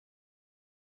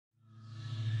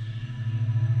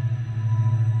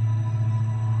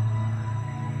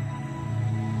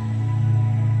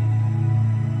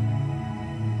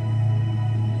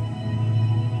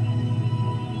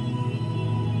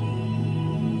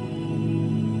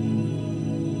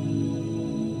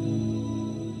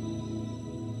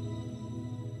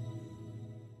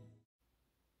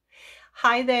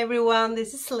Hi there everyone,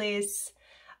 this is Liz.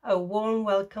 A warm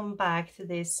welcome back to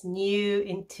this new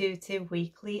intuitive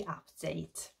weekly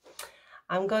update.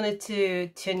 I'm going to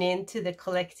tune into the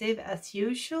collective as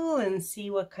usual and see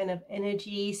what kind of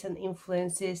energies and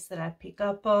influences that I pick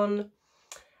up on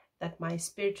that my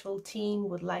spiritual team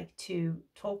would like to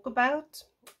talk about.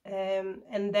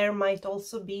 And there might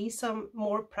also be some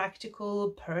more practical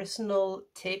personal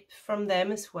tip from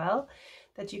them as well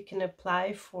that you can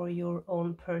apply for your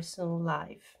own personal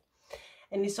life.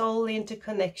 And it's all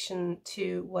interconnection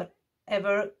to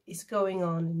whatever is going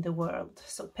on in the world.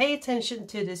 So pay attention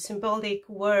to the symbolic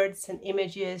words and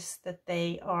images that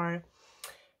they are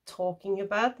talking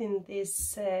about in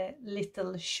these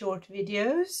little short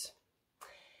videos.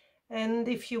 And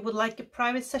if you would like a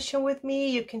private session with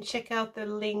me, you can check out the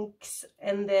links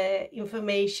and the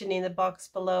information in the box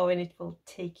below, and it will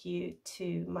take you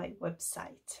to my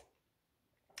website.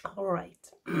 All right,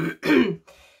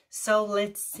 so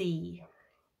let's see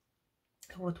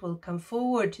what will come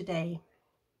forward today.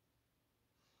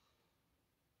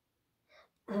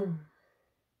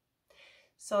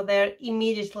 So they're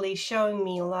immediately showing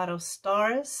me a lot of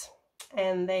stars,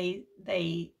 and they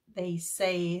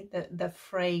say the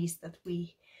phrase that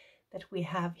we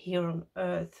have here on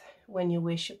earth, when you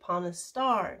wish upon a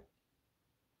star.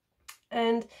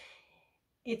 And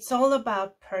it's all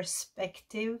about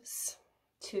perspectives,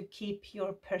 to keep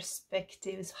your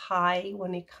perspectives high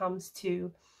when it comes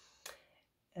to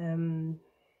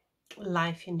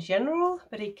life in general,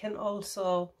 but it can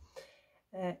also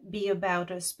be about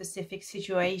a specific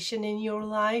situation in your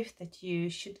life that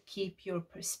you should keep your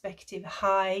perspective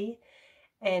high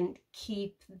and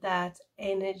keep that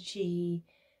energy,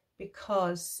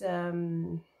 because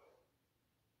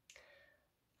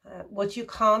what you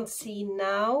can't see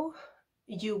now,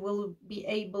 you will be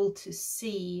able to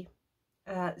see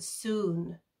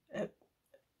soon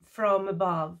from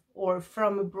above or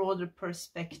from a broader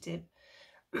perspective.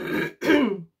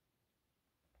 So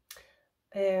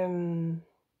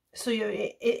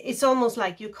it's almost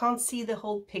like you can't see the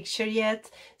whole picture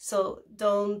yet, so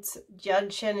don't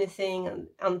judge anything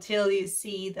until you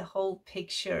see the whole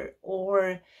picture,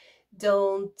 or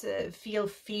don't feel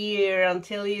fear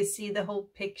until you see the whole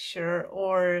picture,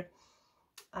 or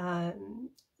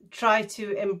try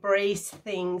to embrace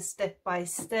things step by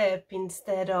step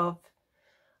instead of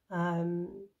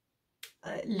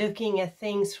looking at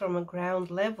things from a ground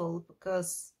level,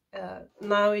 because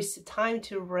now is the time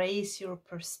to raise your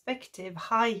perspective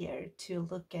higher, to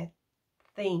look at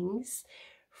things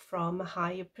from a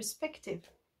higher perspective.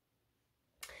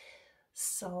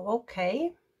 So,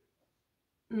 okay.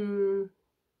 And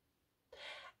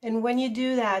when you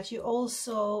do that, you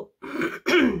also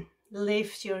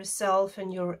lift yourself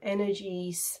and your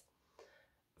energies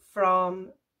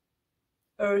from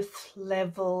earth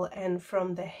level and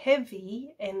from the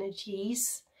heavy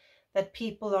energies that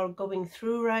people are going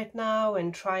through right now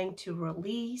and trying to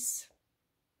release.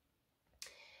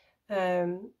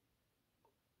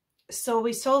 So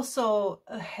it's also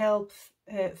a help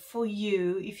for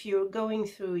you if you're going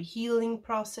through a healing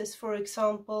process, for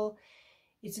example.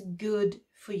 It's good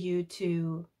for you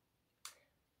to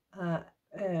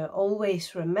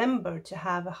always remember to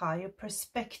have a higher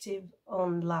perspective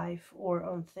on life or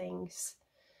on things,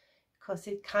 because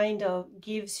it kind of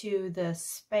gives you the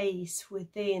space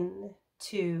within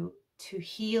to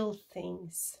heal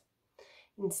things,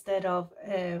 instead of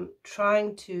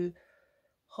trying to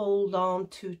hold on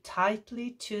too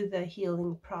tightly to the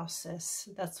healing process.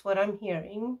 That's what I'm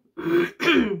hearing.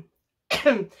 I'm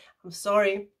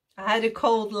sorry, I had a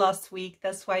cold last week,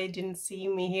 that's why you didn't see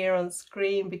me here on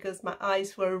screen, because my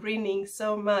eyes were rinning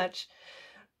so much,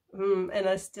 and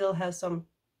I still have some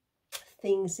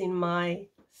things in my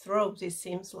throat, it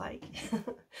seems like.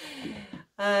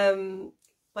 But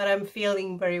I'm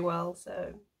feeling very well,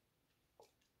 so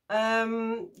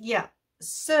yeah.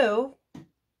 So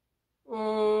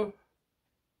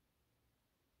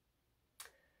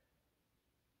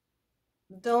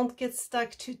don't get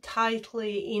stuck too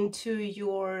tightly into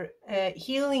your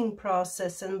healing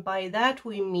process, and by that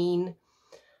we mean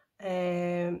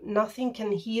nothing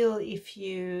can heal if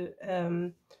you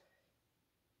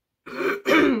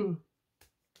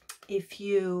if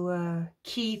you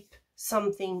keep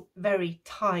something very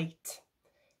tight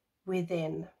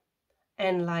within,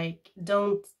 and like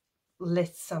don't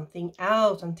let something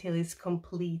out until it's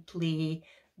completely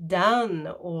done,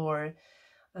 or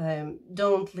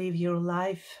don't live your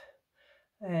life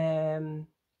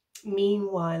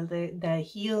meanwhile the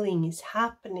healing is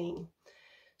happening.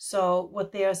 So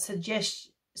what they are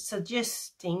suggesting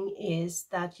is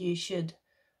that you should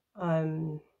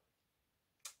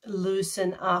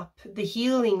loosen up the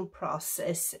healing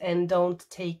process and don't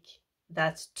take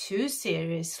that too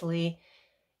seriously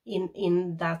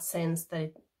in that sense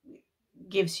that it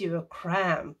gives you a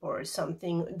cramp or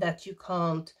something, that you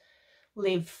can't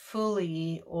live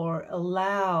fully or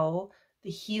allow the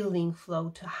healing flow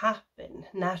to happen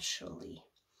naturally.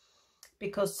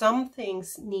 Because some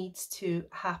things needs to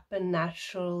happen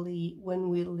naturally when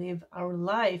we live our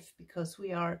life, because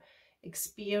we are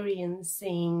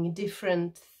experiencing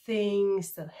different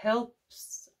things that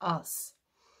helps us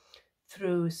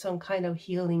through some kind of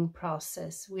healing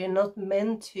process. We are not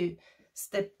meant to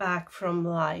step back from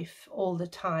life all the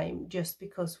time just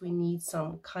because we need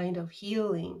some kind of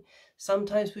healing.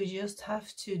 Sometimes we just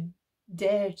have to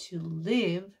dare to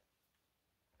live,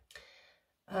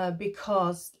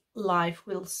 because life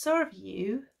will serve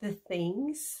you the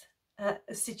things,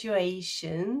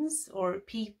 situations or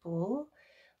people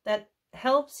that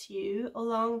helps you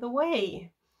along the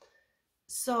way.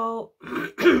 So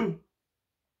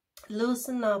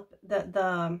loosen up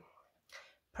the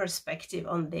perspective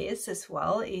on this as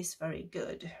well is very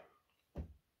good.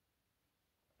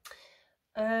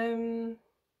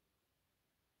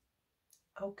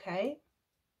 Okay.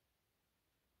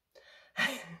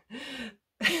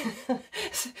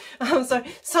 I'm sorry.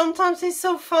 Sometimes it's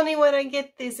so funny when I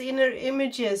get these inner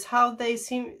images, how they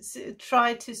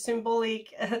try to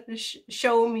symbolic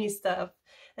show me stuff.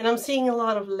 And I'm seeing a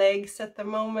lot of legs at the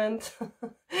moment,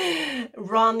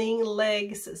 running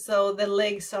legs. So the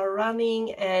legs are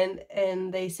running,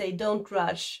 and they say, don't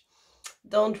rush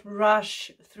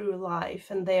through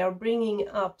life. And they are bringing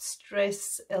up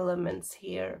stress elements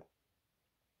here.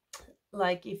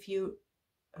 Like if you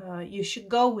should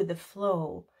go with the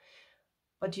flow,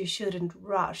 but you shouldn't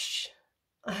rush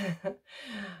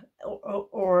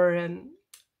or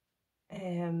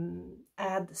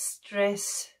add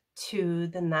stress to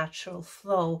the natural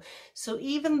flow. So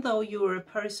even though you're a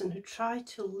person who try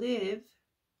to live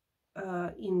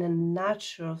in a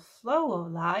natural flow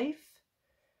of life,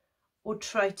 or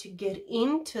try to get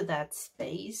into that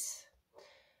space,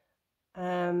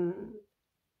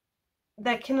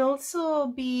 there can also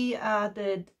be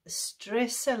added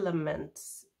stress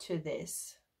elements to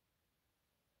this.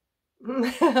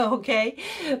 Okay,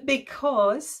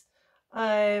 because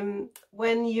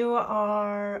when you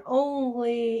are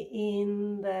only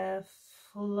in the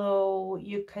flow,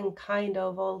 you can kind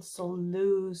of also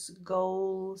lose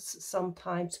goals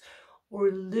sometimes,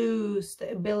 or lose the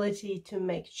ability to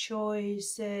make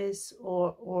choices,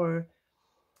 or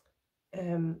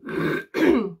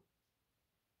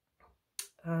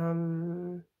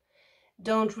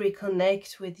don't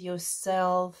reconnect with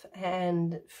yourself,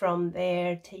 and from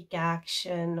there take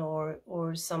action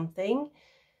or something.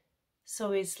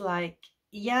 So it's like,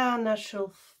 yeah,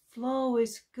 natural flow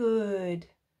is good,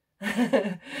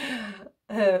 but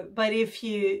if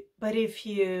you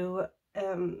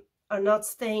are not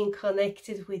staying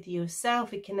connected with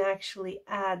yourself, it can actually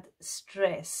add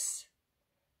stress,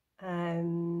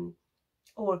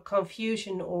 or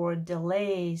confusion, or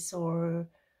delays, or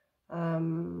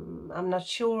I'm not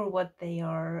sure what they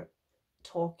are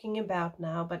talking about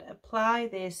now, but apply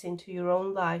this into your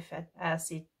own life as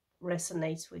it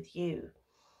resonates with you.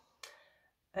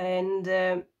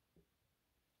 And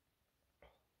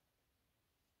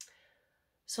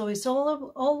so it's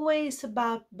always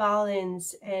about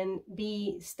balance and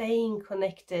staying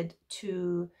connected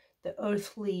to the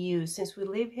earthly you. Since we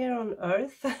live here on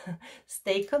earth,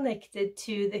 stay connected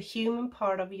to the human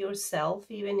part of yourself,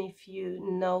 even if you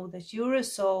know that you're a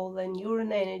soul and you're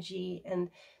an energy, and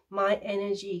my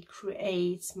energy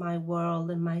creates my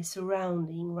world and my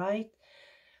surrounding, right?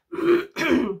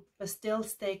 But still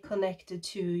stay connected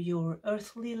to your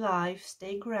earthly life,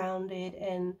 stay grounded,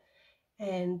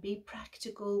 and be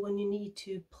practical when you need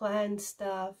to plan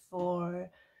stuff, or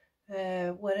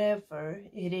whatever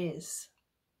it is.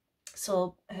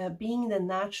 So being the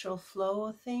natural flow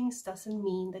of things doesn't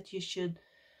mean that you should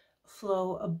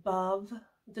flow above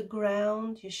the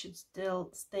ground. You should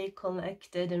still stay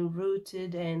connected and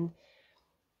rooted, and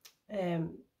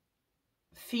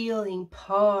feeling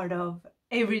part of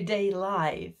everyday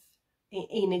life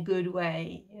in a good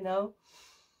way, you know.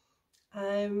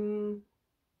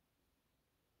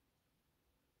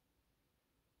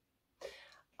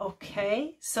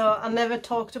 Okay, so I never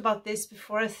talked about this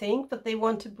before, I think, but they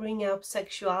want to bring up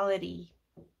sexuality.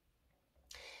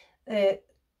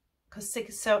 Because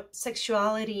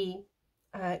sexuality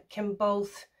can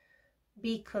both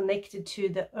be connected to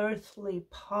the earthly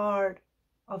part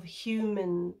of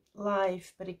human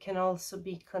life, but it can also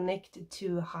be connected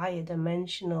to a higher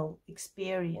dimensional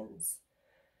experience.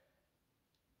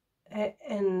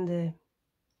 And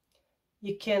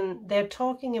they're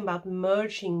talking about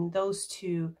merging those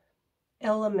two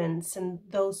elements and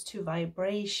those two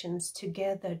vibrations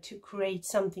together to create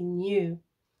something new,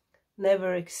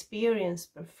 never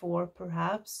experienced before,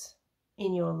 perhaps,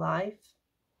 in your life.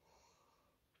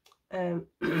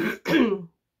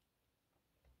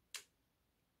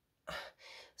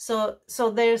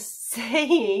 So they're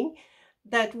saying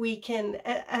that we can,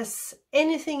 as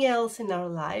anything else in our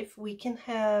life, we can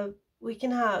have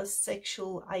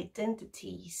sexual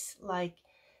identities, like,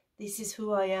 this is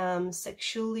who I am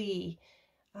sexually,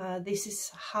 this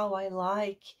is how I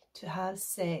like to have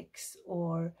sex,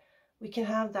 or we can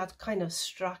have that kind of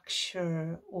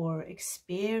structure or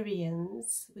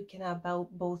experience. We can have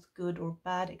both good or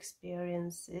bad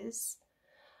experiences.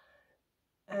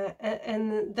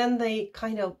 And then they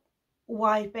kind of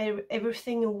wipe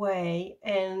everything away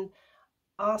and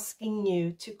asking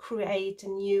you to create a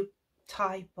new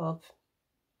type of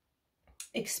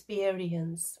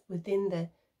experience within the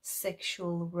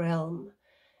sexual realm.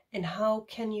 And how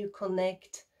can you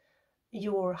connect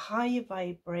your high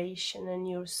vibration and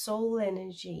your soul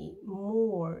energy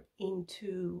more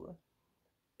into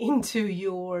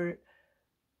your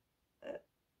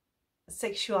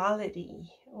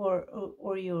sexuality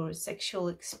or your sexual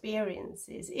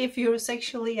experiences, if you're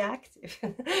sexually active.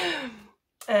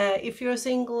 If you're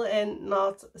single and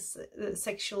not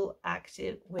sexual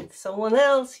active with someone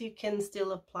else, you can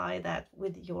still apply that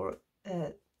with your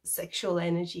sexual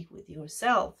energy with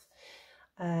yourself,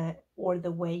 or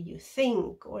the way you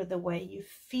think, or the way you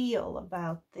feel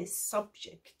about this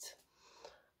subject.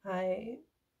 And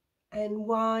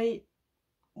why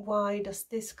does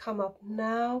this come up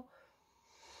now?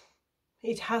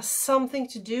 It has something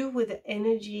to do with the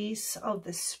energies of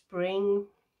the spring,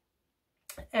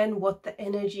 and what the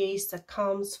energies that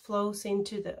flows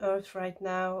into the earth right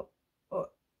now,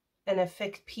 and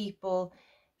affect people.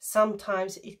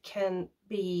 Sometimes it can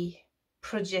be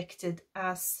projected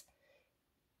as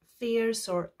fears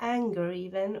or anger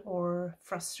even, or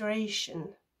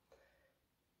frustration.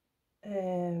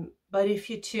 But if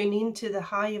you tune into the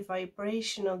higher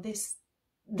vibration of this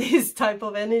type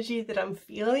of energy that I'm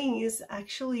feeling, is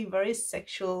actually very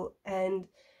sexual and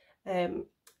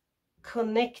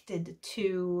connected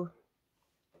to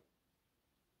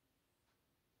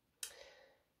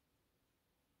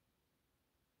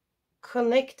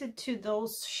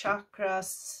those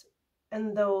chakras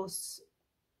and those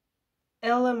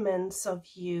elements of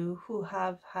you who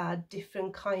have had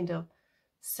different kind of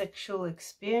sexual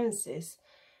experiences.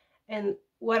 And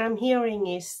what I'm hearing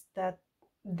is that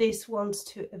this wants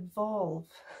to evolve.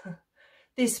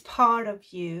 This part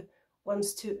of you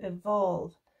wants to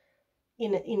evolve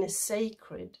in a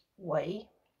sacred way,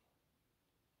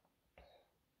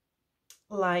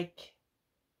 like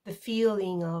the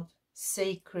feeling of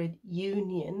sacred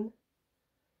union,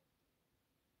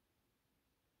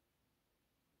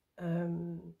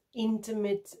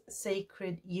 intimate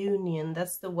sacred union.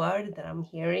 That's the word that I'm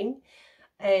hearing.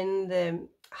 And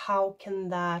how can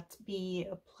that be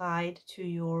applied to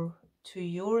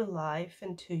your life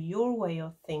and to your way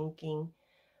of thinking?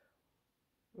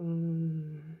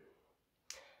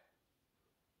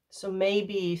 So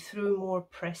maybe through more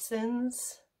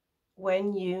presence,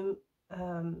 when you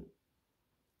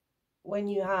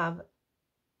have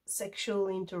sexual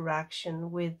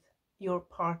interaction with your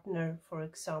partner, for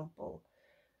example,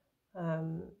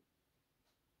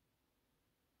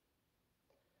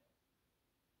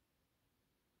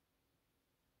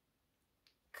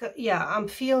 yeah, I'm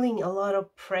feeling a lot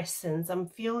of presence. I'm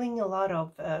feeling a lot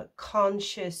of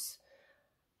conscious,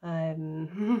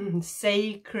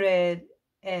 sacred,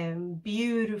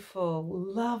 beautiful,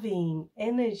 loving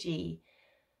energy,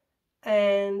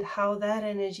 and how that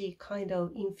energy kind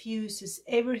of infuses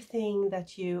everything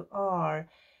that you are.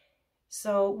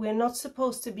 So we're not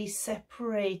supposed to be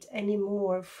separate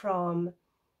anymore from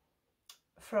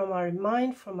our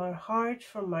mind, from our heart,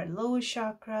 from our lower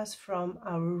chakras, from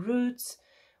our roots.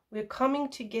 We're coming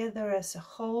together as a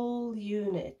whole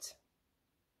unit.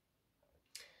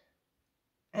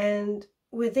 And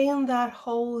within that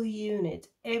whole unit,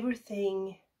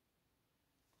 everything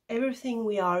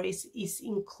we are is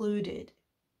included.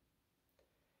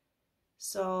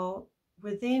 So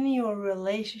within your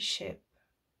relationship,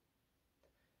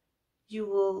 you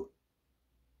will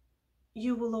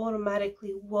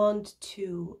automatically want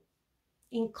to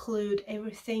include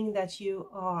everything that you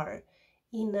are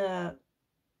in a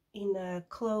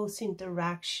close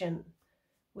interaction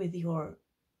with your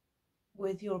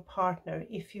partner.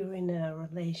 If you're in a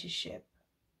relationship,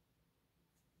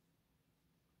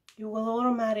 you will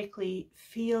automatically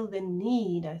feel the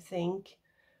need, I think,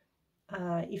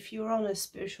 if you're on a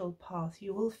spiritual path,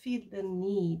 you will feel the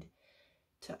need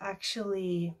to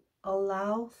actually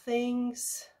allow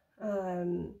things,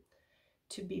 to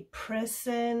be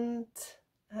present,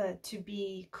 to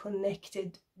be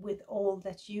connected with all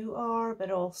that you are,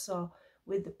 but also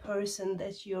with the person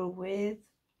that you're with,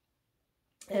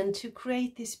 and to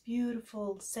create this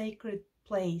beautiful sacred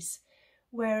place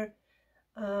where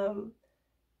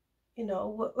you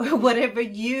know, whatever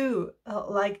you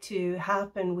like to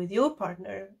happen with your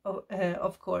partner,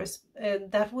 of course,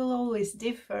 that will always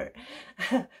differ.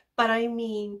 But I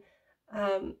mean,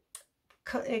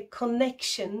 a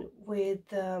connection with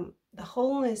the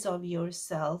wholeness of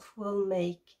yourself will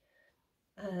make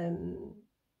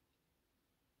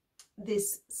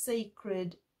this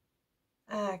sacred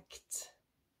act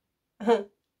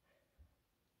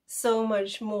so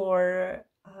much more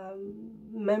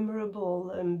memorable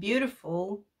and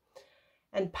beautiful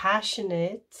and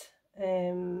passionate.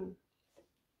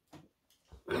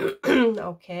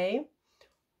 Okay,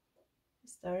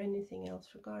 is there anything else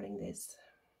regarding this?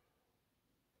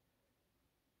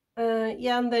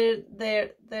 Yeah, and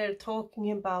they're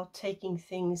talking about taking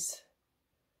things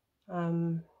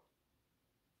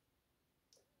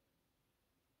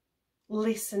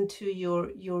listen to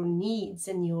your needs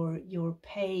and your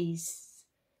pace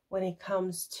when it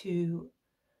comes to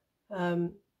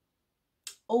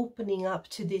opening up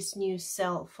to this new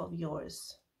self of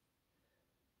yours,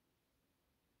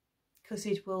 because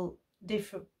it will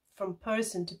differ from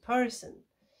person to person.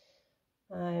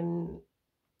 And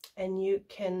you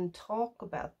can talk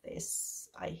about this,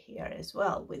 I hear, as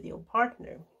well with your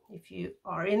partner if you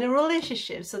are in a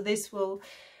relationship. So this will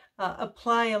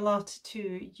apply a lot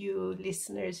to you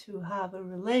listeners who have a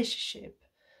relationship,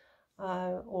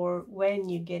 or when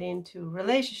you get into a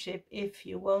relationship, if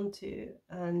you want to.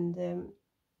 And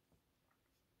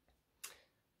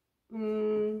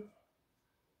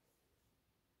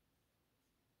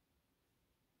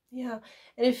yeah,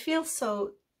 and it feels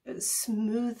so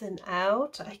smoothen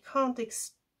out. I can't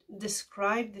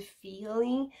describe the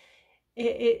feeling.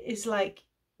 It is like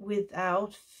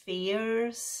without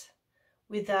fears,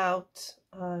 without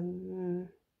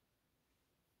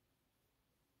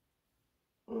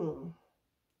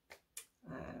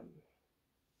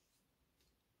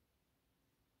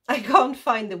I can't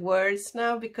find the words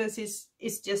now, because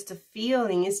it's just a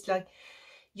feeling. It's like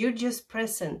you're just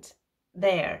present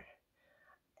there,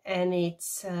 and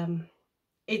it's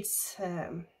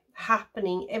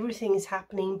happening. Everything is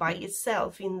happening by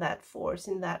itself in that force,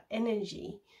 in that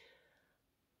energy.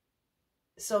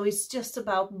 So it's just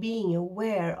about being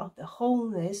aware of the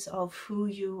wholeness of who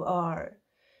you are,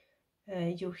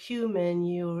 your human,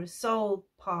 your soul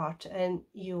part, and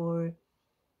your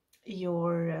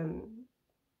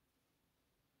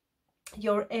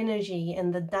energy,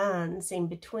 and the dance in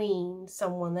between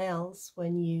someone else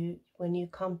when you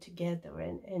come together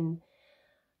and in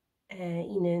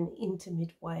an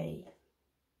intimate way.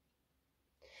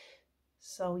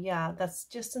 So yeah, that's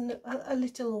just a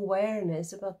little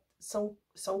awareness about some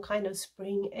kind of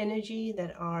spring energy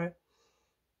that are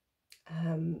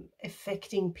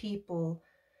affecting people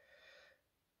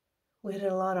with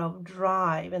a lot of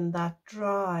drive. And that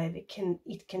drive, it can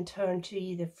turn to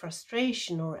either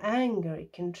frustration or anger.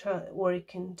 It can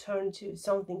turn to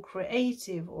something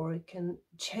creative, or it can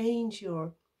change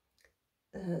your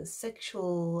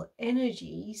sexual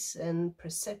energies and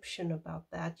perception about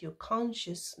that, your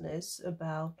consciousness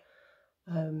about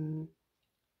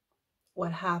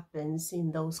what happens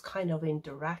in those kind of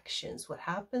interactions, what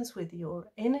happens with your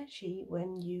energy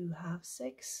when you have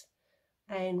sex,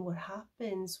 and what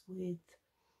happens with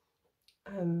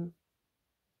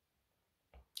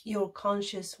your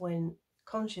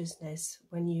consciousness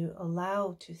when you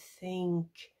allow to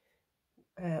think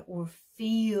or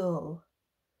feel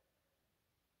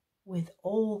with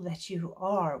all that you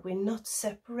are. We're not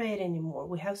separate anymore.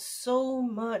 We have so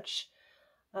much,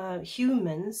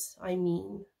 humans, I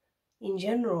mean, in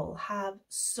general, have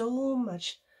so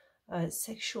much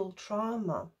sexual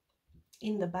trauma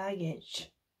in the baggage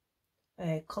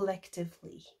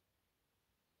collectively.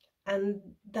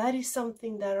 And that is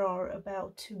something that are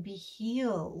about to be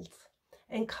healed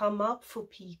and come up for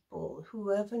people,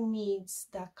 whoever needs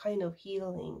that kind of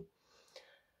healing.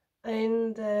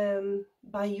 And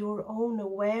by your own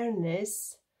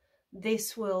awareness,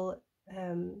 this will,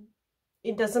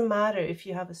 it doesn't matter if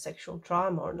you have a sexual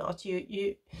trauma or not.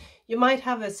 You might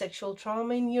have a sexual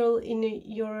trauma in your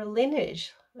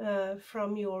lineage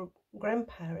from your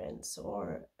grandparents,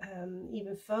 or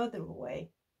even further away.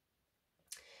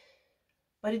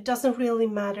 But it doesn't really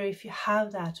matter if you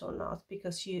have that or not,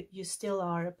 because you still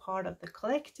are a part of the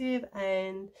collective,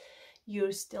 and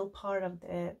you're still part of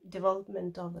the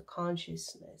development of the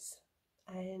consciousness.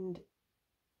 And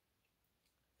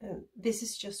this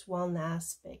is just one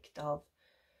aspect of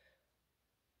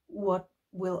what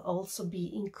will also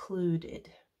be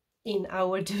included in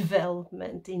our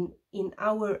development, in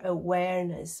our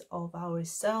awareness of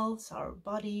ourselves, our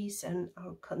bodies, and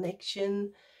our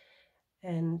connection.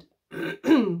 And okay,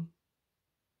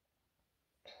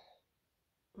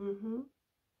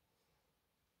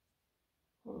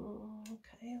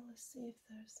 let's see if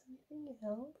there's anything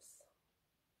else.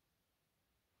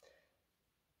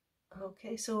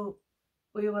 Okay, so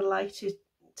we would like to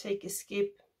take a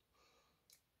skip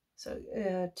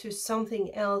to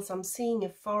something else. I'm seeing a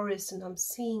forest and I'm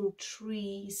seeing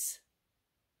trees.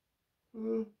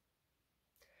 And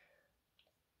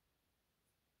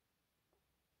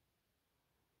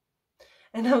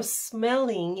I'm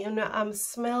smelling, I'm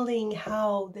smelling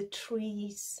how the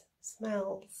trees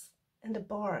smells and the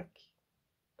bark.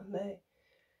 And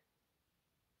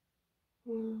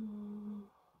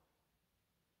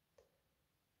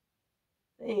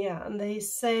yeah, and they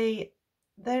say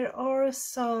there are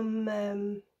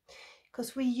some,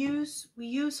 because we use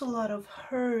a lot of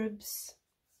herbs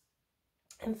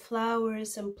and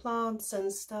flowers and plants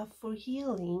and stuff for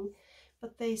healing,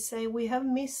 but they say we have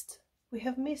missed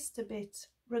a bit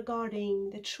regarding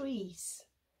the trees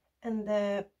and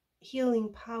the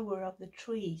healing power of the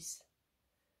trees.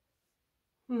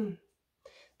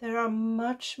 There are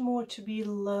much more to be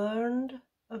learned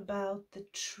about the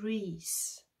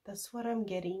trees. That's what I'm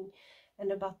getting,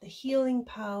 and about the healing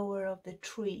power of the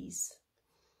trees.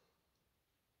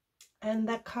 And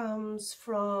that comes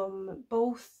from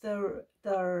both what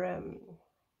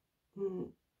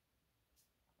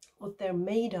they're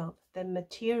made of, the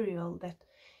material that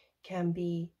can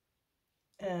be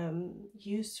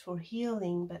used for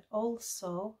healing, but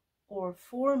also, or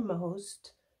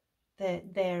foremost,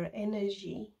 their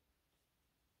energy.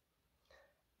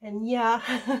 And yeah,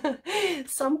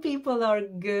 some people are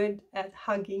good at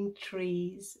hugging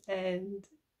trees and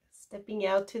stepping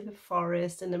out to the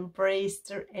forest and embrace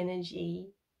their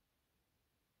energy.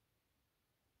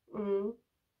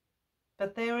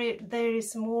 But there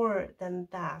is more than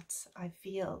that, I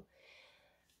feel.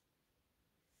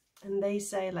 And they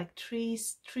say, like,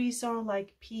 trees are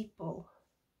like people,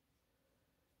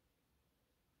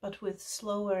 but with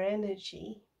slower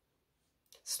energy,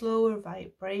 slower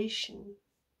vibration.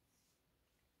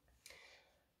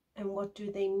 And what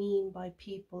do they mean by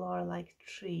people are like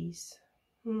trees?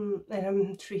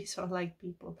 Trees are like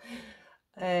people.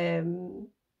 They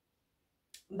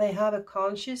have a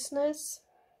consciousness.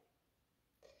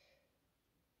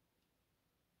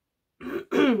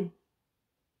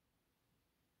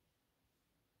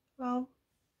 Well,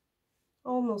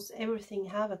 almost everything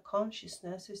have a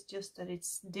consciousness. It's just that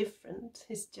it's different.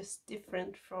 It's just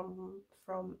different from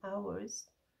ours.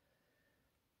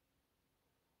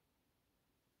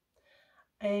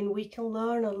 And we can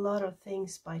learn a lot of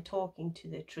things by talking to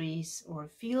the trees or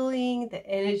feeling the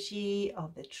energy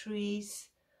of the trees.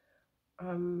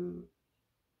 And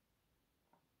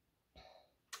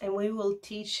we will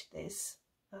teach this.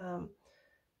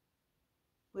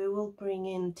 We will bring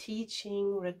in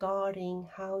teaching regarding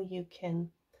how you can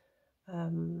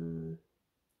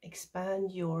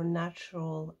expand your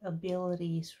natural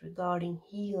abilities regarding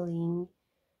healing,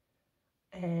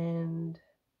 and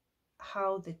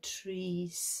how the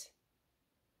trees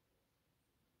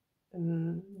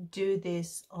do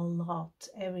this a lot,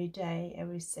 every day,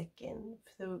 every second,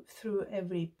 through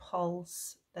every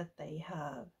pulse that they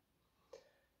have.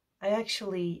 I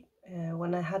actually,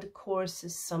 when I had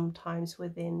courses sometimes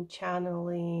within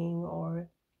channeling or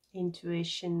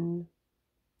intuition,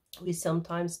 we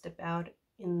sometimes step out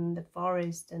in the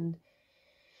forest and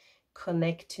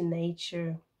connect to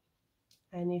nature.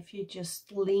 And if you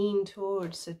just lean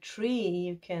towards a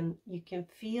tree, you can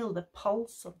feel the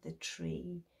pulse of the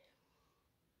tree.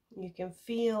 You can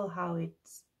feel how it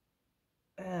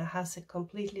has a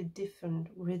completely different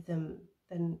rhythm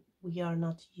than we are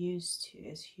not used to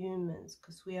as humans,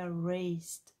 because we are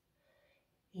raised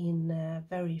in a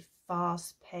very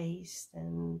fast-paced,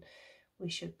 and we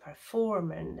should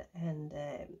perform and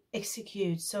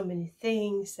execute so many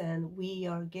things, and we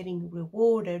are getting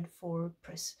rewarded for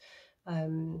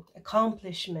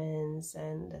accomplishments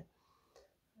and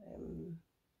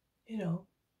you know,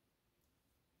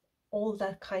 all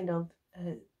that kind of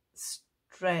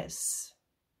stress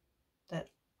that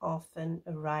often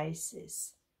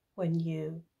arises when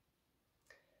you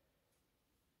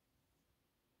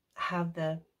have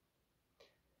the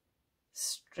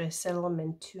stress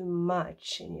element too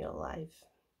much in your life.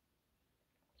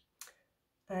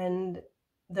 And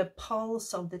the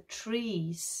pulse of the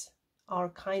trees are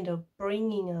kind of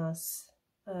bringing us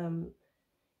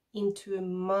into a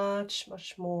much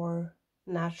more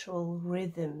natural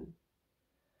rhythm.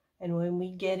 And when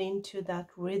we get into that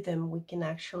rhythm, we can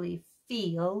actually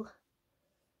feel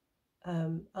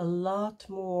a lot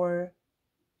more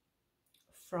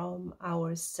from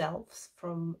ourselves,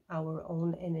 from our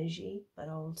own energy, but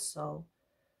also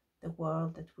the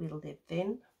world that we live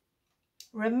in.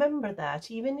 Remember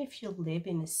that even if you live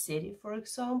in a city, for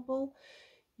example,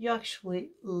 you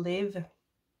actually live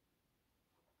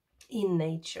in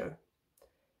nature,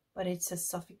 but it's a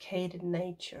suffocated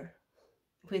nature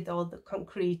with all the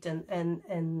concrete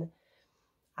and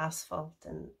asphalt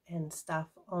and stuff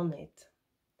on it.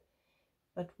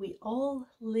 But we all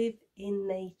live in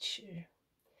nature,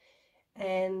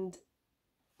 and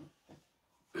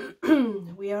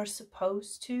we are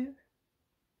supposed to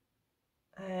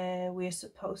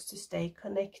stay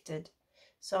connected.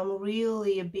 So I'm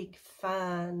really a big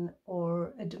fan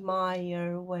or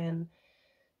admire when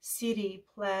city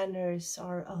planners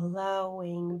are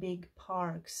allowing big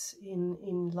parks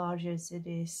in larger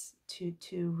cities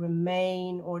to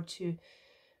remain, or to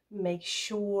make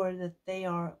sure that they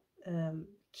are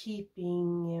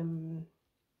keeping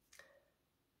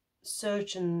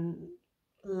certain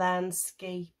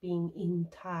landscaping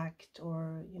intact,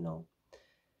 or you know,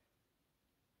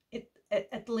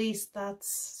 at least that's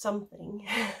something.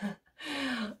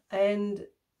 And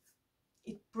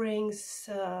it brings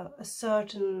a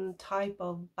certain type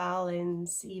of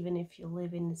balance even if you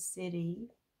live in the city.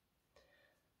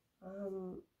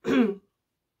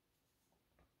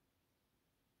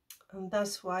 And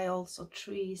that's why also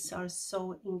trees are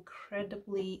so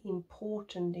incredibly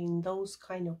important in those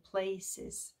kind of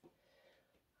places.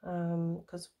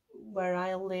 Because where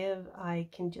I live, I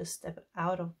can just step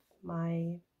out of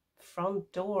my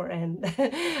front door and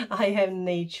I have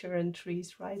nature and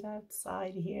trees right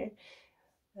outside here.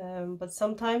 But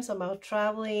sometimes I'm out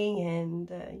traveling, and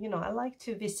you know, I like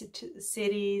to visit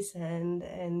cities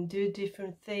and do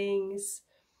different things.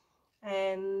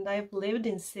 And I've lived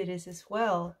in cities as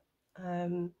well.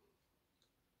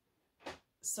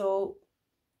 So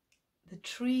the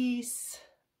trees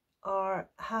are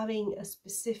having a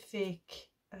specific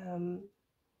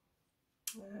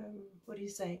what do you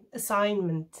say,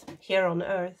 assignment here on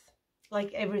earth,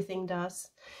 like everything does.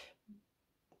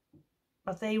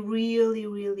 But they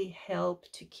really help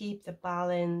to keep the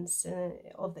balance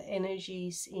of the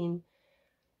energies in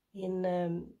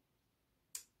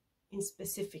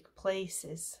specific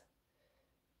places.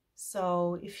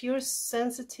 So if you're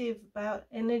sensitive about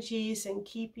energies and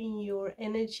keeping your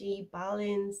energy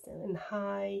balanced and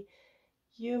high,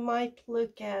 you might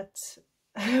look at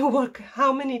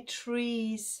how many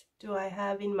trees do I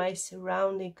have in my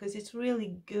surrounding, because it's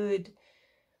really good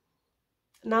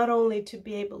not only to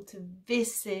be able to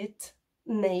visit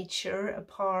nature, a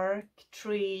park,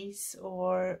 trees,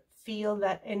 or feel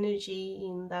that energy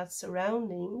in that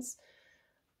surroundings,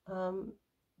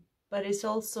 but it's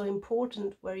also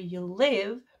important where you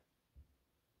live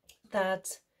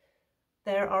that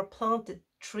there are planted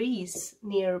trees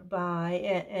nearby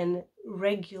and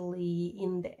regularly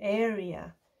in the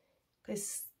area,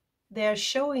 because they're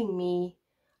showing me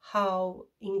how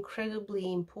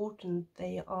incredibly important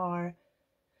they are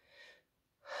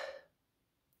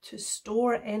to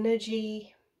store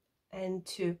energy and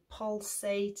to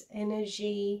pulsate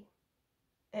energy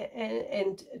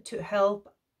and to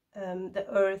help the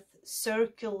earth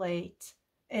circulate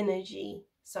energy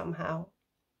somehow.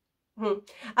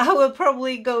 I will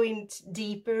probably go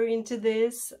deeper into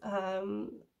this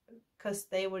because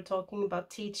they were talking about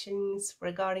teachings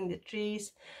regarding the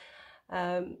trees,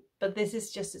 but this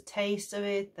is just a taste of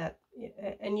it,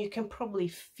 and you can probably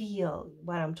feel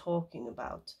what I'm talking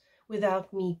about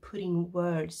without me putting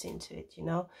words into it. You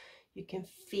know, you can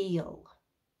feel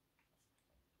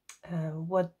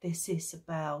what this is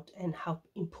about and how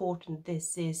important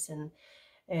this is.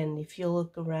 And if you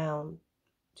look around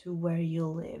to where you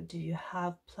live, do you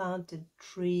have planted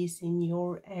trees in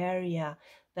your area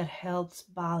that helps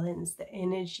balance the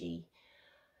energy?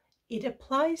 It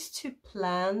applies to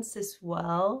plants as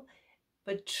well,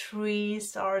 but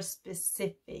trees are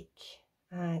specific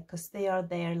because they are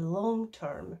there long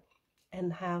term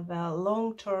and have a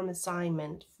long-term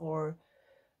assignment for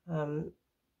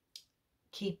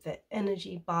keep the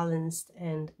energy balanced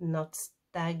and not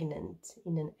stagnant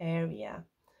in an area,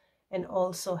 and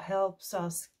also helps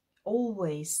us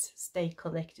always stay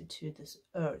connected to this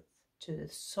earth, to the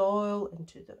soil and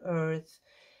to the earth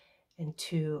and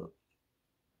to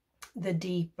the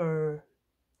deeper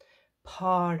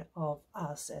part of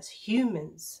us as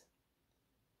humans.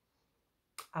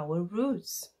 our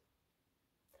roots,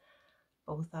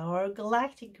 both our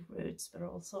galactic roots, but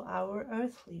also our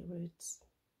earthly roots.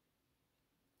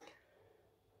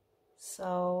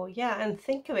 So yeah, and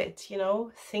think of it, you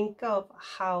know, think of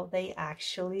how they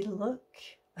actually look,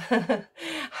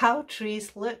 how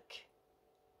trees look.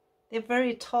 They're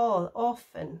very tall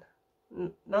often,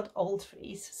 not all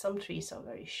trees. Some trees are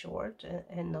very short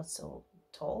and not so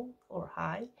tall or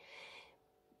high.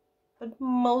 But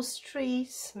most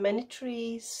trees, many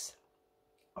trees,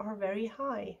 are very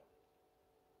high.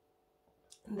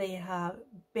 They have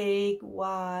big,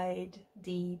 wide,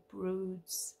 deep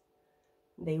roots.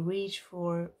 They reach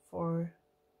for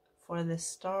the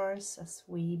stars, as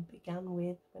we began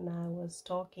with when I was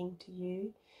talking to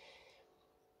you.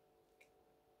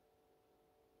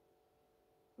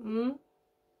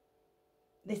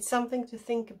 It's something to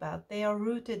think about. They are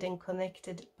rooted and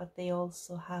connected, but they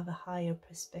also have a higher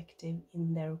perspective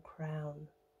in their crown,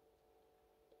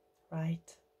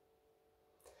 right?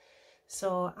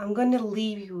 So I'm going to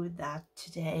leave you with that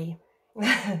today.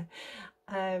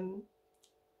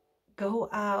 Go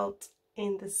out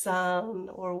in the sun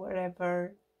or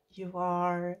wherever you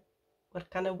are, what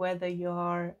kind of weather you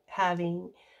are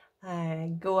having.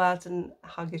 Go out and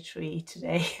hug a tree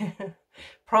today.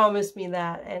 Promise me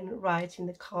that, and write in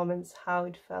the comments how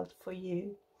it felt for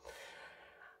you.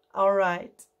 All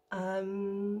right.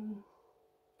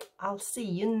 I'll see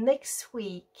you next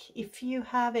week. If you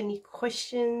have any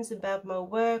questions about my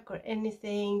work or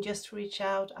anything, just reach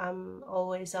out. I'm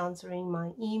always answering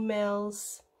my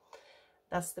emails.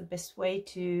 That's the best way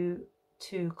to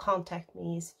contact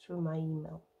me, is through my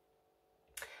email.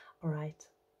 All right.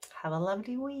 Have a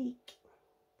lovely week.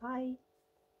 Bye.